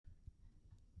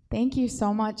Thank you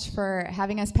so much for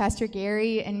having us, Pastor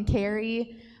Gary and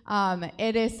Carrie.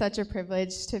 It is such a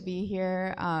privilege to be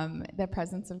here. The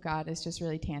presence of God is just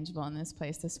really tangible in this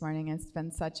place this morning. It's been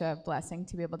such a blessing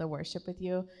to be able to worship with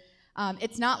you.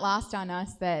 It's not lost on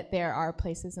us that there are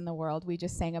places in the world. We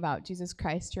just sang about Jesus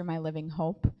Christ, you're my living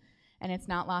hope. And it's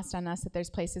not lost on us that there's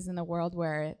places in the world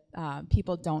where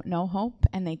people don't know hope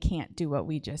and they can't do what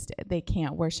we just did. They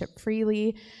can't worship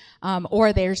freely,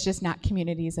 or there's just not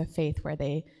communities of faith where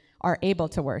they are able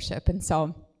to worship. And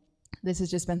so this has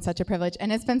just been such a privilege.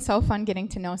 And it's been so fun getting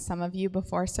to know some of you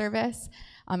before service.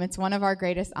 It's one of our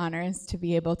greatest honors to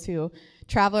be able to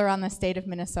travel around the state of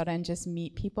Minnesota and just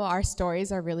meet people. Our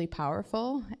stories are really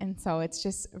powerful. And so it's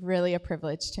just really a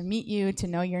privilege to meet you, to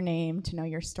know your name, to know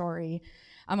your story.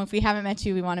 If we haven't met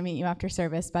you, we want to meet you after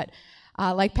service. But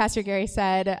like Pastor Gary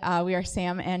said, we are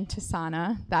Sam and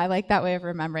Tsana. I like that way of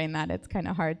remembering that. It's kind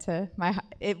of hard to,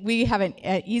 we have an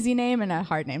easy name and a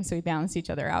hard name, so we balance each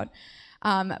other out.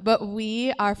 But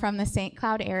we are from the St.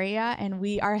 Cloud area, and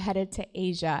we are headed to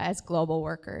Asia as global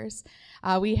workers.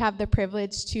 We have the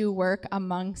privilege to work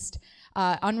amongst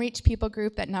unreached people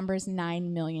group that numbers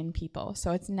 9 million people.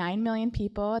 So it's 9 million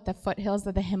people at the foothills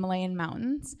of the Himalayan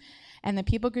mountains. And the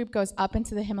people group goes up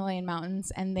into the Himalayan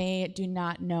mountains, and they do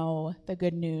not know the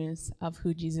good news of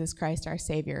who Jesus Christ, our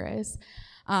Savior, is.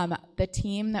 The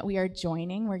team that we are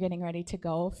joining, we're getting ready to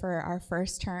go for our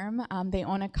first term. They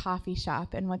own a coffee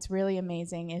shop, and what's really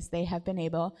amazing is they have been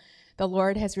able, the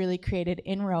Lord has really created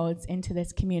inroads into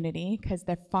this community because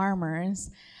the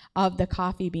farmers of the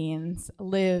coffee beans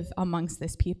live amongst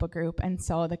this people group. And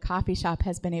so the coffee shop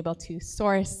has been able to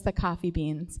source the coffee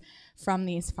beans from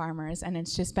these farmers. And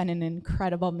it's just been an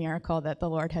incredible miracle that the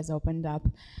Lord has opened up.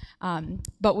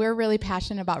 But we're really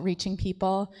passionate about reaching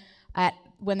people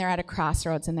when they're at a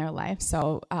crossroads in their life.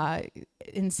 So,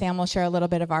 and Sam will share a little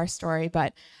bit of our story,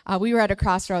 but we were at a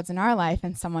crossroads in our life,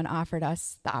 and someone offered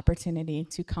us the opportunity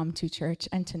to come to church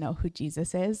and to know who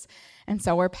Jesus is. And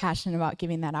so we're passionate about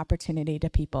giving that opportunity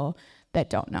to people that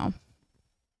don't know.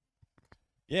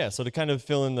 Yeah, so to kind of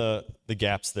fill in the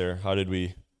gaps there, how did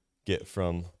we get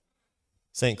from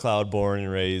St. Cloud, born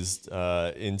and raised,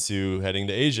 into heading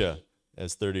to Asia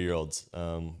as 30-year-olds?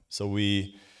 So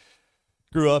we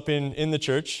grew up in the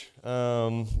church.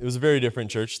 It was a very different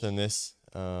church than this,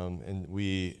 and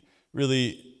we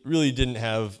really didn't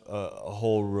have a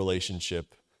whole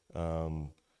relationship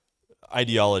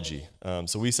ideology.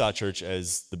 So we saw church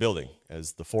as the building,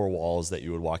 as the four walls that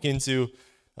you would walk into,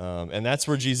 and that's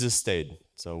where Jesus stayed.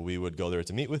 So we would go there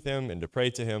to meet with him and to pray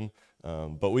to him,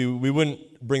 but we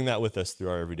wouldn't bring that with us through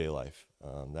our everyday life.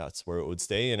 That's where it would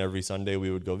stay, and every Sunday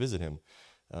we would go visit him.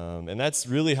 And that's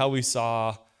really how we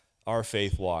saw our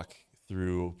faith walk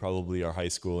through probably our high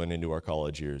school and into our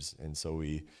college years. And so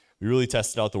we really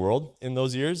tested out the world in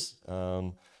those years.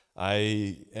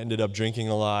 I ended up drinking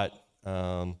a lot,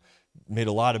 made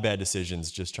a lot of bad decisions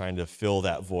just trying to fill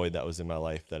that void that was in my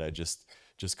life that I just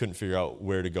couldn't figure out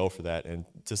where to go for that. And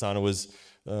Tsana was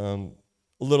a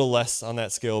little less on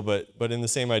that scale, but in the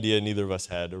same idea, neither of us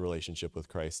had a relationship with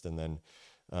Christ. And then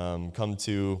come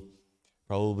to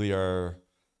probably our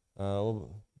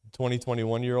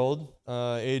 21-year-old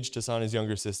age, Tsana's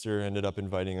younger sister ended up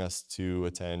inviting us to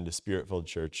attend a Spirit-filled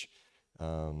church.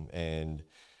 And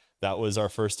that was our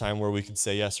first time where we could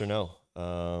say yes or no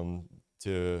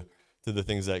to the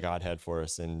things that God had for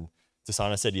us. And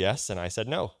Tsana said yes, and I said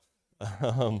no.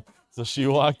 So she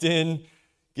walked in,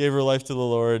 gave her life to the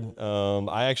Lord.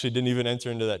 I actually didn't even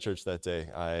enter into that church that day.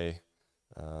 I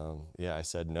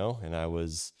said no, and I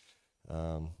was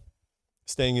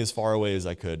staying as far away as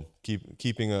I could,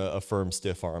 keeping a firm,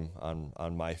 stiff arm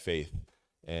on my faith.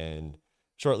 And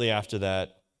shortly after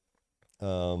that,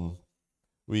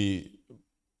 we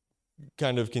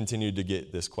kind of continued to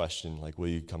get this question, like, will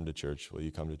you come to church? Will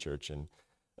you come to church? And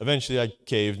eventually I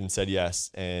caved and said yes,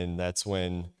 and that's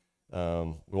when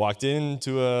we walked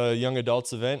into a young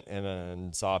adults event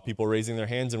and saw people raising their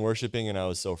hands and worshiping, and I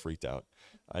was so freaked out.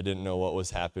 I didn't know what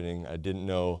was happening. I didn't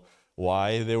know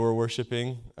why they were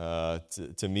worshiping.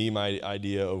 To me, my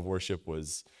idea of worship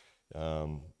was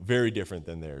very different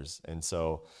than theirs. And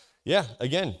so, yeah,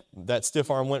 again, that stiff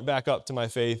arm went back up to my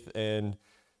faith, and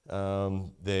I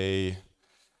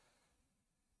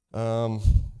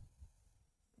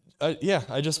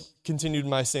just continued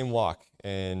my same walk.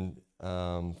 And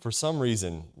for some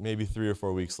reason, maybe 3 or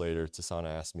 4 weeks later, Tsana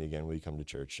asked me again, will you come to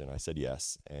church? And I said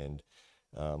yes. And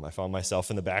I found myself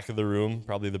in the back of the room,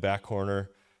 probably the back corner,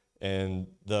 and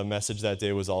the message that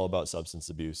day was all about substance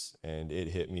abuse, and it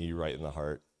hit me right in the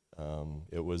heart.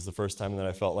 It was the first time that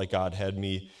I felt like God had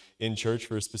me in church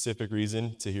for a specific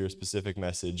reason, to hear a specific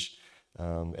message,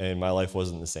 and my life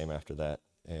wasn't the same after that.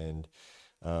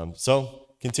 And so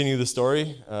continue the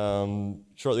story.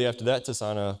 Shortly after that,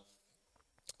 Tsana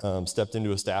stepped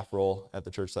into a staff role at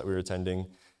the church that we were attending,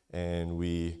 and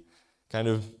we kind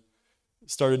of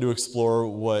started to explore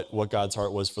what God's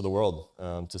heart was for the world.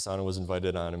 Tsana was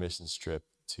invited on a missions trip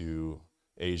to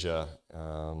Asia,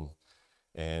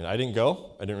 and I didn't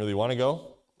go. I didn't really want to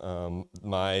go.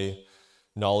 My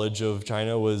knowledge of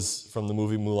China was from the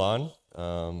movie Mulan,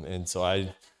 and so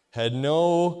I had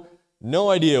no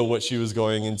idea what she was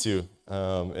going into.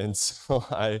 And so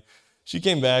she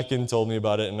came back and told me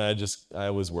about it, and I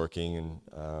was working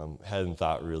and hadn't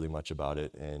thought really much about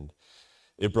it, and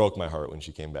it broke my heart when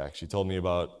she came back. She told me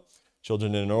about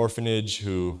children in an orphanage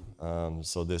who,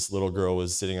 so this little girl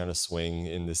was sitting on a swing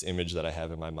in this image that I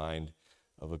have in my mind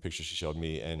of a picture she showed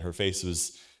me, and her face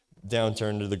was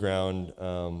downturned to the ground.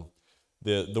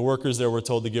 The workers there were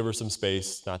told to give her some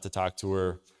space, not to talk to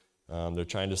her. They're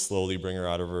trying to slowly bring her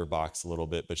out of her box a little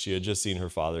bit, but she had just seen her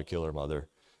father kill her mother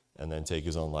and then take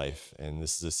his own life. And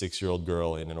this is a 6-year-old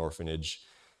girl in an orphanage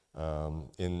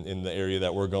in the area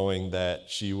that we're going, that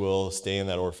she will stay in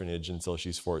that orphanage until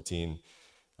she's 14,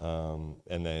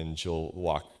 and then she'll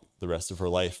walk the rest of her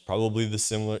life probably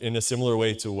in a similar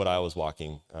way to what I was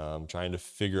walking, trying to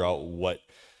figure out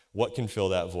what can fill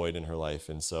that void in her life.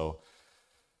 And so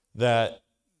that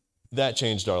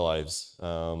changed our lives.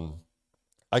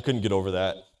 I couldn't get over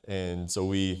that, and so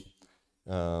we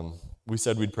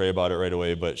said we'd pray about it right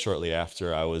away, but shortly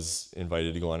after I was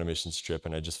invited to go on a missions trip,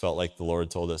 and I just felt like the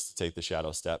Lord told us to take the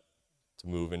shadow step, to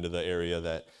move into the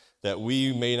area that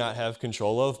we may not have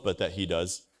control of, but that He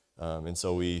does. And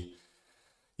so we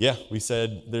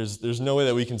said there's no way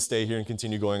that we can stay here and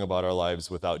continue going about our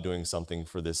lives without doing something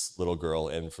for this little girl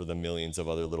and for the millions of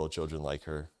other little children like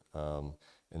her.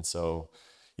 And so,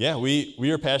 we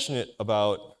are passionate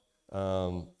about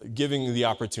giving the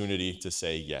opportunity to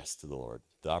say yes to the Lord,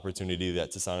 the opportunity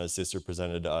that Tsana's sister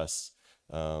presented to us.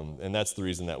 And that's the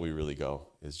reason that we really go,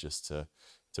 is just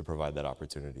to provide that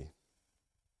opportunity.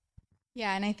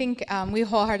 Yeah, and I think we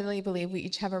wholeheartedly believe we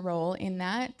each have a role in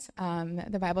that.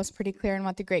 The Bible's pretty clear in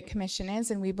what the Great Commission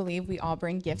is, and we believe we all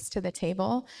bring gifts to the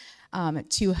table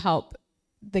to help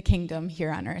the kingdom here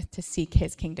on earth, to seek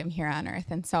His kingdom here on earth.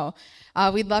 And so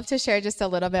we'd love to share just a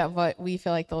little bit of what we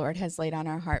feel like the Lord has laid on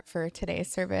our heart for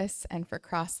today's service and for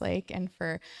Cross Lake and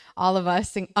for all of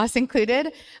us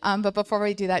included. But before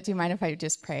we do that, do you mind if I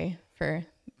just pray for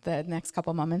the next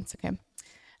couple moments? Okay.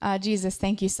 Jesus,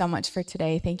 thank you so much for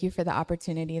today. Thank you for the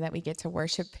opportunity that we get to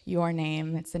worship your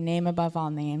name. It's the name above all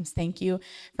names. Thank you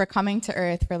for coming to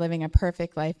earth, for living a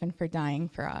perfect life, and for dying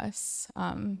for us.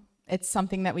 It's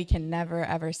something that we can never,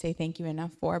 ever say thank you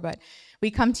enough for, but we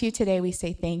come to you today, we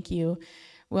say thank you.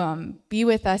 Be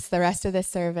with us the rest of the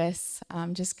service.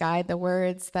 Just guide the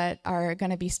words that are going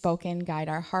to be spoken, guide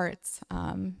our hearts,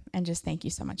 and just thank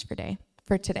you so much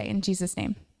for today. In Jesus'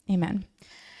 name, amen.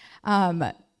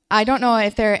 I don't know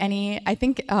if there are any, I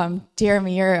think,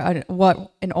 Jeremy, you're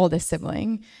an oldest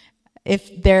sibling.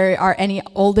 If there are any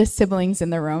oldest siblings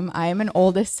in the room, I am an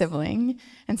oldest sibling,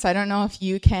 and so I don't know if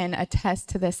you can attest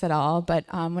to this at all, but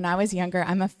when I was younger,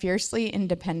 I'm a fiercely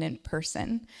independent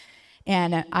person,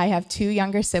 and I have 2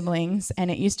 younger siblings, and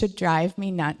it used to drive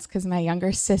me nuts because my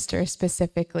younger sister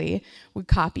specifically would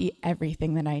copy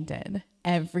everything that I did,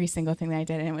 every single thing that I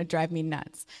did, and it would drive me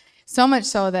nuts. So much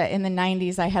so that in the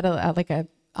 90s, I had a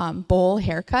bowl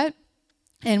haircut,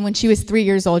 and when she was 3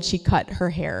 years old, she cut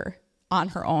her hair on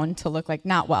her own to look like,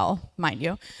 not well, mind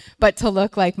you, but to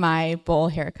look like my bowl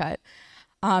haircut.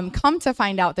 Come to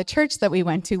find out, the church that we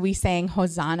went to, we sang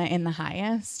Hosanna in the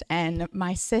highest, and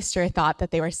my sister thought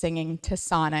that they were singing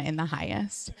Tsana in the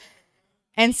highest.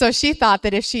 And so she thought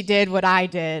that if she did what I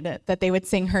did, that they would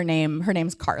sing her name. Her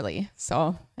name's Carly,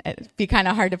 so it'd be kind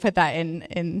of hard to put that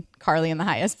in Carly in the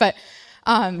highest, but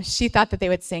she thought that they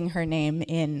would sing her name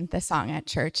in the song at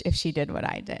church if she did what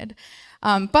I did.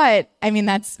 But I mean,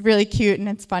 that's really cute and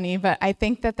it's funny, but I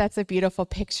think that that's a beautiful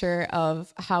picture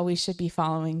of how we should be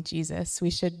following Jesus. We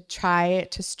should try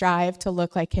to strive to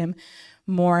look like Him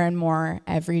more and more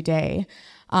every day,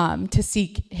 to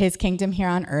seek His kingdom here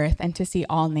on earth and to see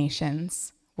all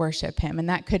nations worship Him. And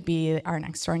that could be our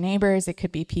next door neighbors. It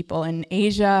could be people in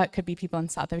Asia. It could be people in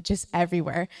South Africa, just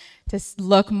everywhere, to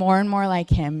look more and more like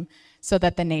Him so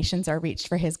that the nations are reached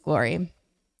for His glory.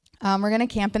 We're going to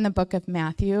camp in the book of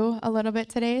Matthew a little bit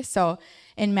today. So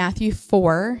in Matthew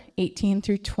 4:18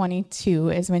 through 22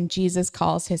 is when Jesus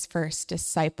calls His first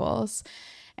disciples.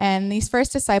 And these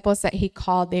first disciples that He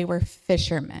called, they were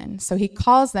fishermen. So He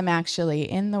calls them, actually,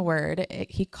 in the word,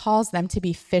 He calls them to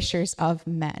be fishers of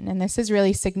men. And this is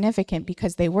really significant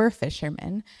because they were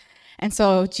fishermen. And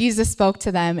so Jesus spoke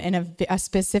to them in a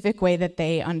specific way that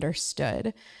they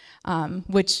understood,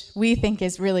 which we think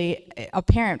is really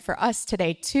apparent for us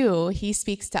today too. He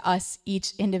speaks to us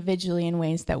each individually in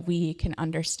ways that we can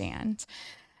understand.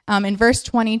 In verse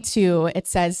 22, it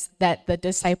says that the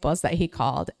disciples that he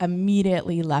called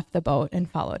immediately left the boat and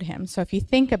followed him. So if you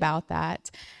think about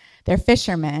that, they're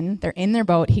fishermen, they're in their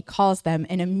boat, he calls them,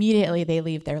 and immediately they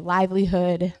leave their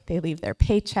livelihood, they leave their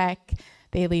paycheck,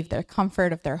 they leave their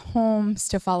comfort of their homes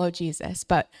to follow Jesus.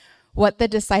 But what the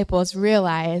disciples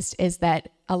realized is that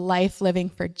a life living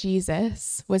for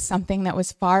Jesus was something that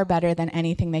was far better than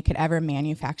anything they could ever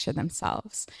manufacture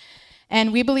themselves.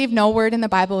 And we believe no word in the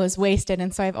Bible is wasted,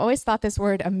 and so I've always thought this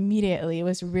word immediately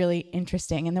was really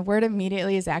interesting. And the word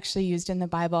immediately is actually used in the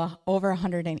Bible over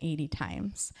 180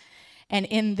 times. And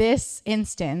in this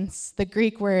instance, the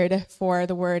Greek word for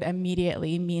the word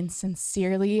immediately means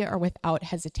sincerely or without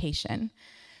hesitation.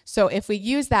 So if we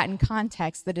use that in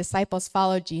context, the disciples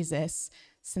followed Jesus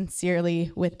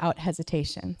sincerely without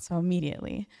hesitation, so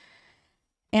immediately.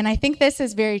 And I think this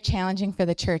is very challenging for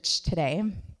the church today.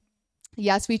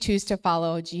 Yes, we choose to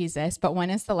follow Jesus, but when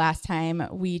is the last time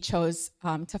we chose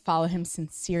to follow him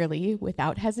sincerely,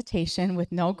 without hesitation,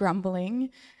 with no grumbling,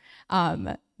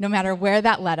 no matter where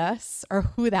that led us or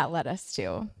who that led us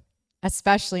to,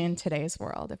 especially in today's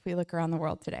world, if we look around the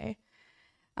world today.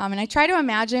 And I try to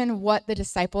imagine what the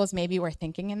disciples maybe were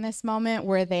thinking in this moment.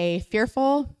 Were they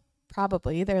fearful?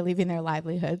 Probably. They're leaving their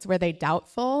livelihoods. Were they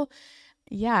doubtful?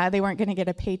 Yeah, they weren't going to get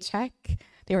a paycheck.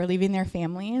 They were leaving their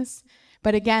families.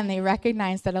 But again, they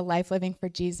recognized that a life living for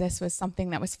Jesus was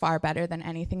something that was far better than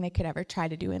anything they could ever try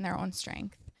to do in their own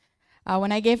strength.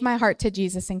 When I gave my heart to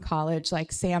Jesus in college,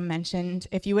 like Sam mentioned,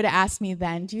 if you would have asked me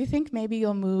then, do you think maybe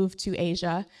you'll move to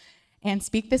Asia and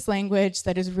speak this language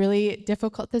that is really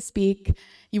difficult to speak?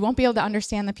 You won't be able to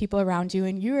understand the people around you,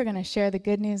 and you are going to share the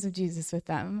good news of Jesus with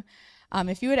them.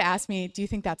 If you would have asked me, do you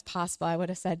think that's possible? I would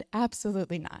have said,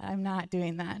 absolutely not. I'm not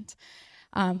doing that.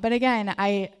 But again,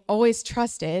 I always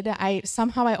trusted. I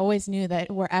always knew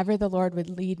that wherever the Lord would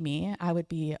lead me, I would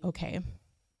be okay.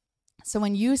 So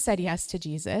when you said yes to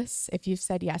Jesus, if you've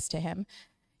said yes to him,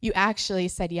 you actually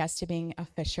said yes to being a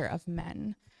fisher of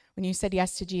men. When you said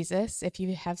yes to Jesus, if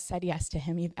you have said yes to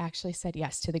him, you've actually said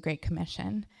yes to the Great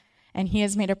Commission. And he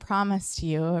has made a promise to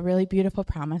you, a really beautiful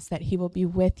promise, that he will be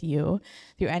with you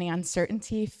through any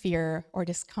uncertainty, fear, or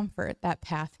discomfort that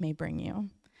path may bring you.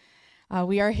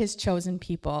 We are his chosen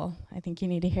people. I think you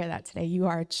need to hear that today. You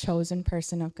are a chosen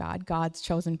person of God, God's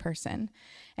chosen person.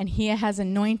 And he has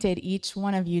anointed each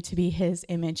one of you to be his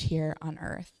image here on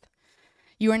earth.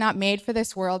 You are not made for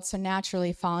this world, so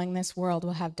naturally following this world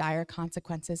will have dire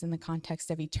consequences in the context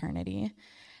of eternity.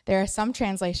 There are some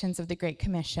translations of the Great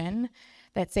Commission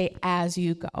that say, as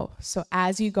you go. So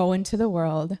as you go into the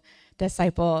world,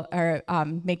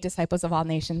 make disciples of all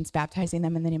nations, baptizing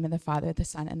them in the name of the Father, the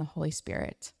Son, and the Holy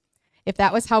Spirit. If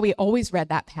that was how we always read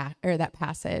that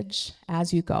passage,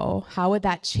 as you go, how would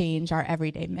that change our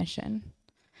everyday mission?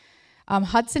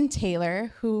 Hudson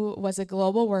Taylor, who was a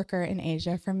global worker in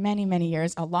Asia for many, many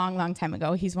years, a long, long time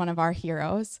ago, he's one of our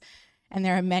heroes. And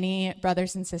there are many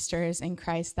brothers and sisters in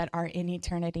Christ that are in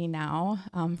eternity now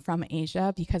from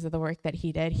Asia because of the work that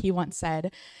he did. He once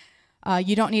said,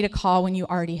 you don't need a call when you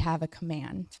already have a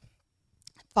command.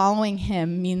 Following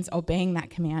him means obeying that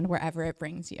command wherever it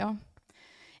brings you.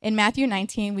 In Matthew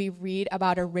 19, we read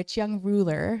about a rich young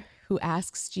ruler who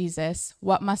asks Jesus,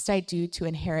 what must I do to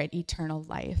inherit eternal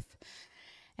life?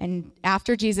 And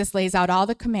after Jesus lays out all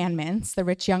the commandments, the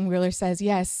rich young ruler says,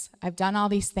 yes, I've done all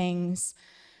these things.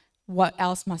 What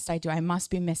else must I do? I must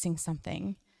be missing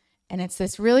something. And it's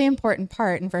this really important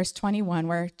part in verse 21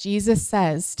 where Jesus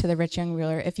says to the rich young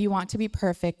ruler, if you want to be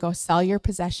perfect, go sell your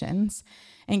possessions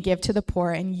and give to the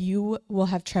poor, and you will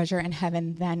have treasure in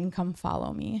heaven. Then come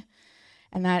follow me.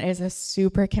 And that is a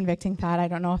super convicting thought. I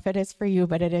don't know if it is for you,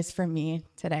 but it is for me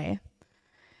today.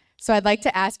 So I'd like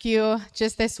to ask you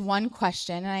just this one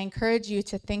question, and I encourage you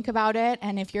to think about it.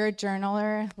 And if you're a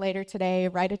journaler later today,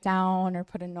 write it down or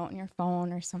put a note in your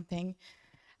phone or something.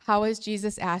 How is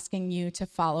Jesus asking you to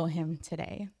follow him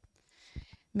today?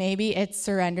 Maybe it's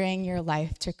surrendering your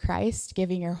life to Christ,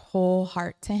 giving your whole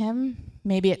heart to him.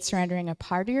 Maybe it's surrendering a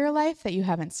part of your life that you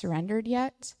haven't surrendered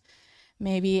yet.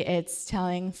 Maybe it's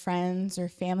telling friends or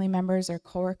family members or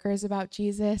coworkers about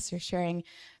Jesus, or sharing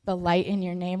the light in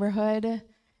your neighborhood.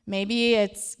 Maybe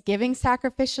it's giving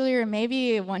sacrificially, or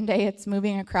maybe one day it's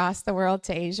moving across the world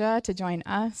to Asia to join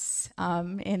us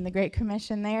in the Great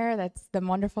Commission there. That's the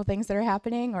wonderful things that are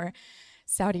happening, or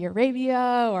Saudi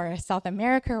Arabia or South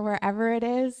America or wherever it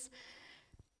is.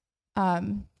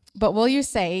 But will you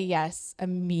say yes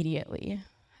immediately?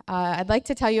 I'd like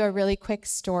to tell you a really quick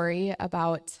story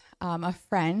about a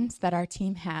friend that our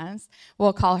team has.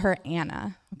 We'll call her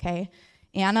Anna, okay?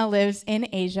 Anna lives in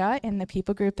Asia in the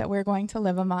people group that we're going to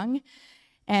live among.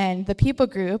 And the people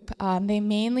group, they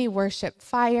mainly worship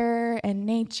fire and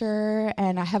nature,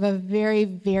 and I have a very,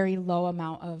 very low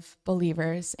amount of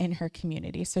believers in her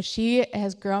community. So she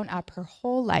has grown up her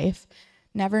whole life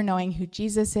never knowing who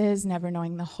Jesus is, never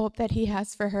knowing the hope that he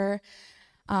has for her.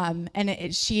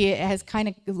 She has kind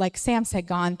of, like Sam said,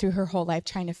 gone through her whole life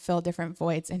trying to fill different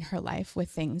voids in her life with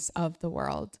things of the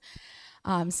world.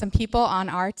 Some people on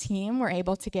our team were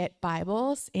able to get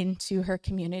Bibles into her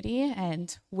community,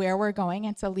 and where we're going,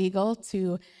 it's illegal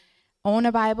to own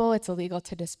a Bible, it's illegal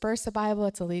to disperse a Bible,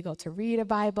 it's illegal to read a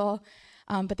Bible,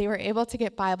 but they were able to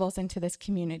get Bibles into this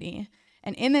community.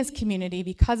 And in this community,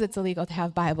 because it's illegal to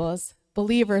have Bibles,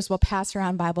 believers will pass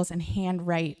around Bibles and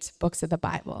handwrite books of the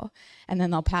Bible. And then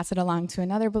they'll pass it along to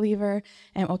another believer,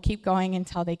 and it will keep going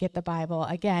until they get the Bible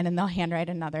again, and they'll handwrite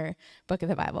another book of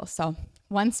the Bible. So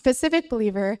one specific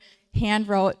believer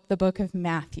handwrote the book of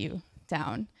Matthew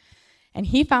down. And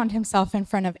he found himself in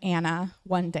front of Anna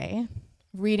one day,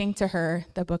 reading to her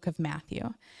the book of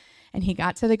Matthew. And he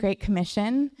got to the Great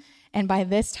Commission, and by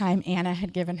this time, Anna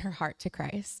had given her heart to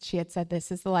Christ. She had said,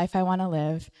 "This is the life I want to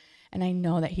live, and I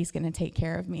know that he's going to take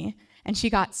care of me." And she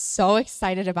got so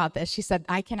excited about this. She said,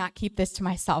 "I cannot keep this to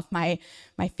myself. My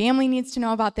family needs to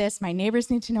know about this. My neighbors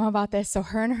need to know about this." So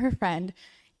her and her friend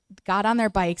got on their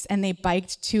bikes, and they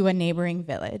biked to a neighboring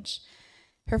village.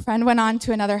 Her friend went on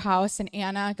to another house, and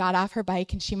Anna got off her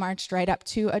bike, and she marched right up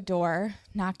to a door,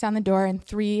 knocked on the door, and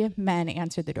 3 men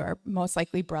answered the door, most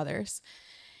likely brothers.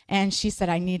 And she said,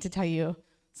 "I need to tell you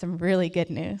some really good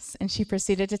news." And she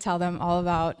proceeded to tell them all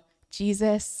about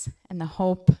Jesus and the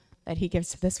hope that he gives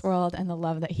to this world and the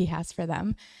love that he has for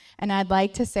them. And I'd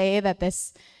like to say that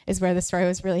this is where the story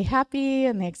was really happy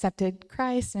and they accepted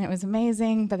Christ and it was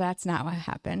amazing, but that's not what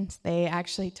happened. They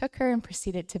actually took her and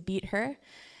proceeded to beat her,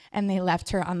 and they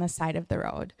left her on the side of the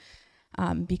road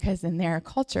because in their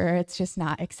culture, it's just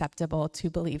not acceptable to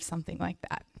believe something like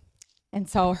that. And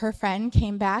so her friend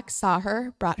came back, saw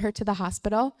her, brought her to the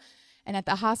hospital, and at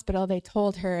the hospital, they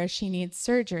told her she needs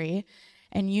surgery,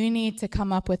 and you need to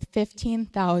come up with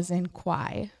 15,000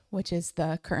 kwai, which is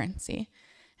the currency.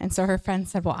 And so her friend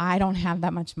said, "Well, I don't have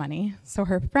that much money." So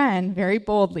her friend very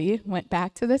boldly went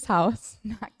back to this house,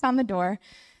 knocked on the door,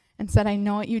 and said, "I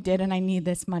know what you did, and I need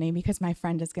this money because my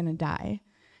friend is going to die."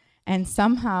 And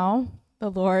somehow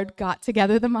the Lord got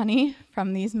together the money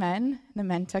from these men. The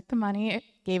men took the money,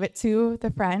 gave it to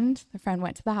the friend. The friend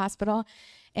went to the hospital,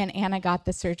 and Anna got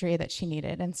the surgery that she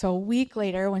needed. And so a week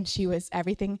later, when she was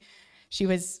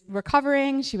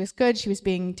recovering, she was good, she was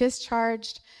being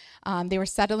discharged, they were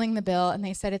settling the bill, and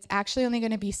they said, "It's actually only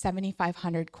going to be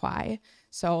 7,500 kwai.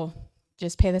 So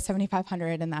just pay the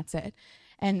 7,500 and that's it."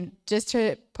 And just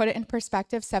to put it in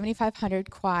perspective, 7,500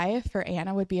 kwai for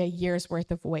Anna would be a year's worth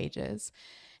of wages.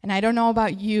 And I don't know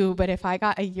about you, but if I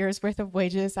got a year's worth of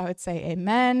wages, I would say,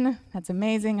 "Amen, that's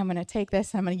amazing. I'm going to take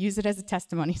this and I'm going to use it as a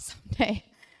testimony someday."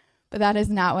 But that is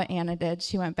not what Anna did.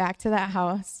 She went back to that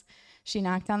house. She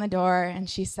knocked on the door and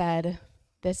she said,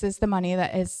 "This is the money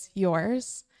that is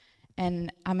yours.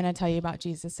 And I'm going to tell you about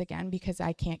Jesus again because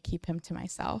I can't keep him to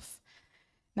myself."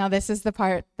 Now, this is the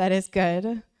part that is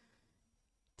good.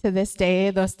 To this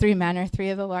day, those 3 men are 3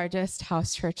 of the largest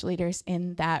house church leaders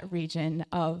in that region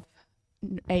of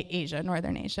Asia,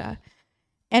 Northern Asia.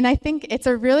 And I think it's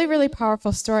a really, really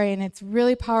powerful story, and it's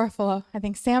really powerful. I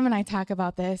think Sam and I talk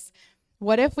about this.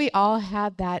 What if we all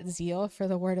had that zeal for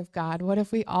the Word of God? What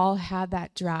if we all had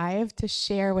that drive to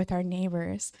share with our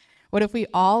neighbors? What if we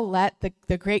all let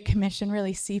the Great Commission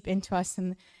really seep into us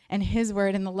and his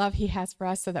Word and the love he has for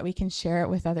us so that we can share it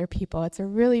with other people? It's a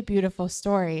really beautiful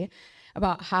story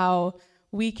about how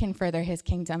we can further his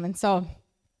kingdom. And so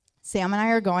Sam and I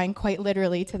are going quite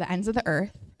literally to the ends of the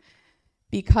earth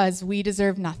because we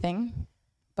deserve nothing,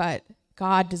 but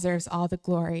God deserves all the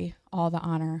glory, all the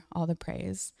honor, all the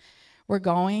praise. We're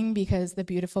going because the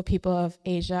beautiful people of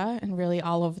Asia and really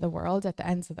all over the world at the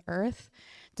ends of the earth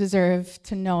deserve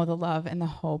to know the love and the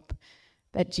hope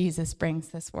that Jesus brings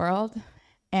this world.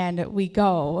 And we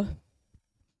go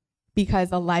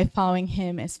because a life following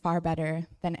him is far better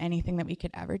than anything that we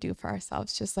could ever do for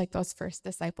ourselves, just like those first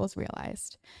disciples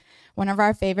realized. One of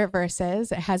our favorite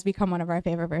verses, it has become one of our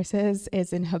favorite verses,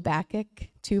 is in Habakkuk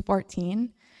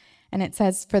 2:14. And it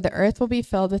says, "For the earth will be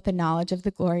filled with the knowledge of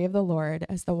the glory of the Lord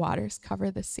as the waters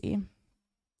cover the sea.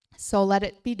 So let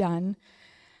it be done,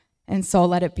 and so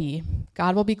let it be.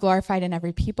 God will be glorified in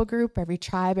every people group, every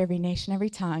tribe, every nation, every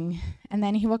tongue, and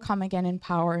then he will come again in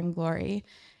power and glory.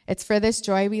 It's for this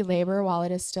joy we labor while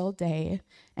it is still day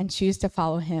and choose to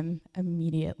follow him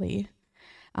immediately.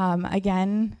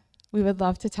 Again, we would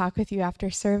love to talk with you after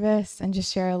service and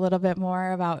just share a little bit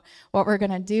more about what we're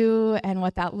going to do and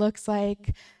what that looks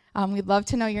like. We'd love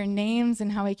to know your names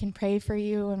and how we can pray for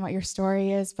you and what your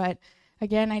story is. But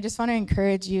again, I just want to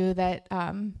encourage you that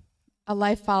a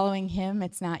life following him,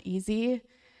 it's not easy,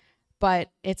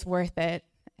 but it's worth it.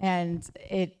 And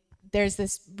there's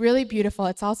this really beautiful,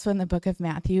 it's also in the book of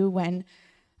Matthew, when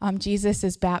Jesus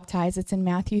is baptized. It's in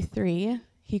Matthew 3.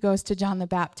 He goes to John the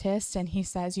Baptist and he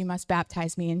says, you must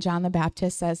baptize me. And John the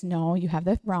Baptist says, no, you have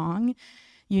that wrong.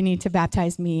 You need to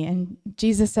baptize me. And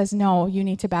Jesus says, no, you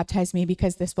need to baptize me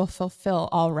because this will fulfill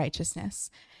all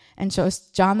righteousness. And so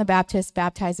John the Baptist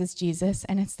baptizes Jesus.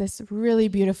 And it's this really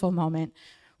beautiful moment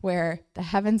where the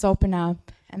heavens open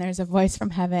up and there's a voice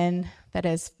from heaven that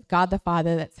is God the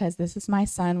Father that says, this is my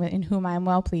son in whom I am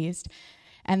well pleased.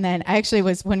 And then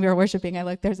when we were worshiping, I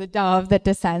looked, there's a dove that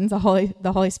descends, the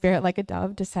Holy Spirit like a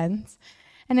dove descends.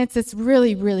 And it's this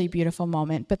really, really beautiful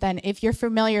moment. But then if you're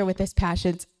familiar with this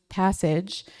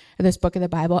passage or this book of the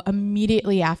Bible,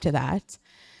 immediately after that,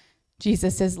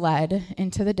 Jesus is led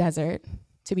into the desert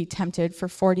to be tempted for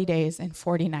 40 days and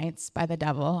 40 nights by the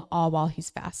devil, all while he's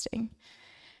fasting.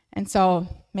 And so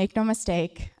make no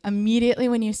mistake, immediately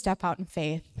when you step out in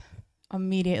faith,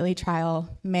 immediately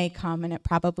trial may come, and it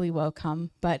probably will come.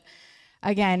 But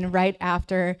again, right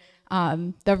after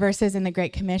the verses in the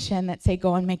Great Commission that say,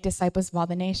 go and make disciples of all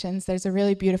the nations, there's a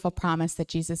really beautiful promise that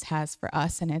Jesus has for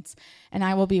us, and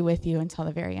I will be with you until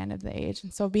the very end of the age.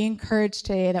 And so be encouraged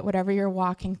today that whatever you're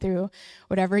walking through,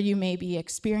 whatever you may be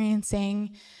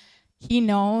experiencing, he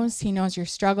knows your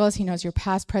struggles, he knows your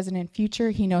past, present, and future.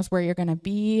 He knows where you're going to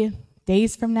be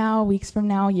days from now, weeks from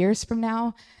now, years from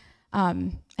now.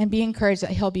 And be encouraged that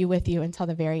he'll be with you until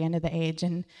the very end of the age.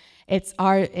 And it's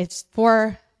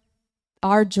for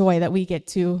our joy that we get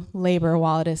to labor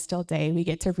while it is still day. We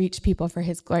get to reach people for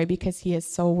his glory because he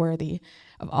is so worthy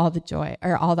of all the joy,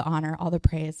 or all the honor, all the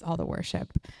praise, all the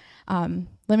worship. Let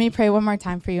me pray one more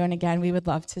time for you. And again, we would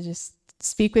love to just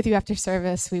speak with you after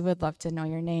service. We would love to know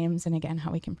your names and again,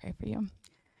 how we can pray for you.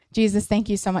 Jesus, thank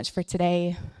you so much for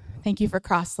today. Thank you for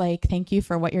Cross Lake. Thank you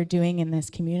for what you're doing in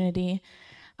this community.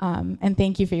 And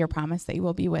thank you for your promise that you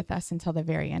will be with us until the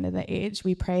very end of the age.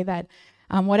 We pray that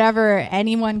whatever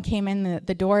anyone came in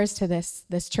the doors to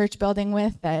this church building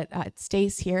with, that it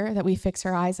stays here, that we fix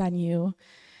our eyes on you.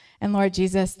 And Lord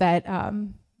Jesus, that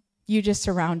you just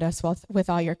surround us with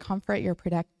all your comfort, your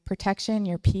protection,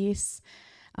 your peace.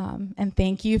 And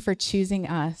thank you for choosing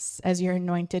us as your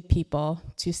anointed people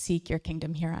to seek your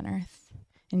kingdom here on earth.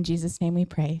 In Jesus' name we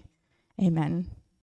pray. Amen.